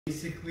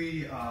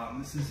Basically,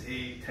 this is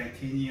a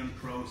Titanium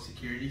Pro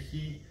security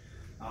key.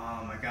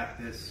 I got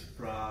this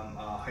from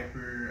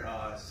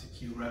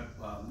HyperSecure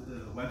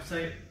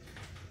website.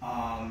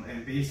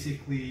 And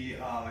basically,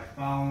 I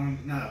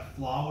found not a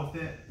flaw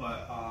with it,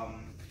 but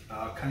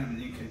kind of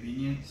an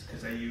inconvenience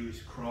because I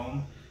use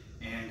Chrome,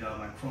 and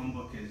my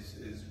Chromebook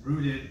is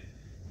rooted,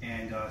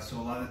 and so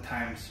a lot of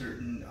times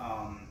certain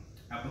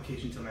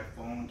applications on my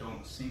phone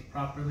don't sync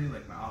properly,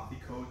 like my Authy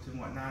codes and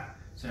whatnot.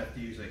 So I have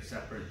to use like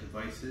separate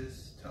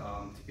devices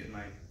to get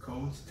my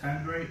codes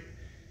timed right.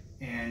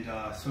 And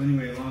so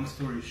anyway, long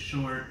story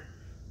short,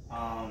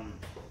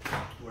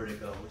 where'd it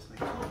go? Where's my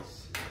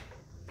choice?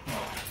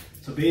 Oh.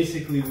 So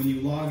basically, when you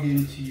log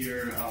into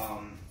your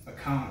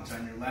accounts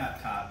on your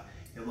laptop,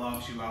 it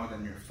logs you out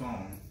on your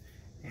phone,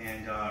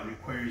 and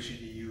requires you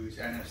to use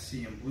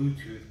NFC and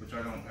Bluetooth, which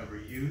I don't ever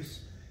use,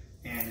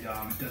 and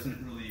it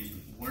doesn't really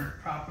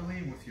work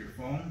properly with your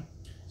phone.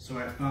 So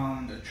I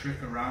found a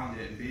trick around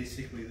it, and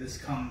basically this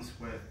comes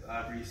with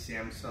every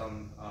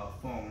Samsung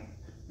phone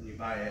when you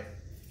buy it,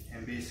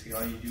 and basically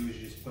all you do is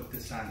just put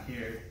this on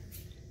here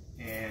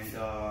and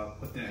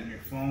put that in your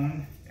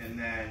phone, and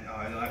then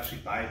it'll actually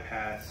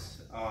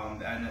bypass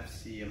the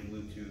NFC and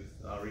Bluetooth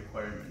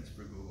requirements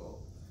for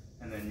Google,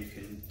 and then you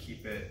can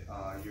keep it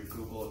your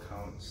Google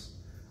accounts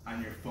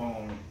on your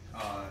phone,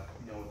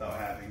 without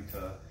having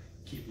to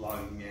keep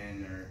logging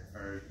in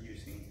or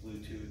using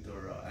Bluetooth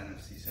or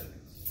NFC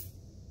settings.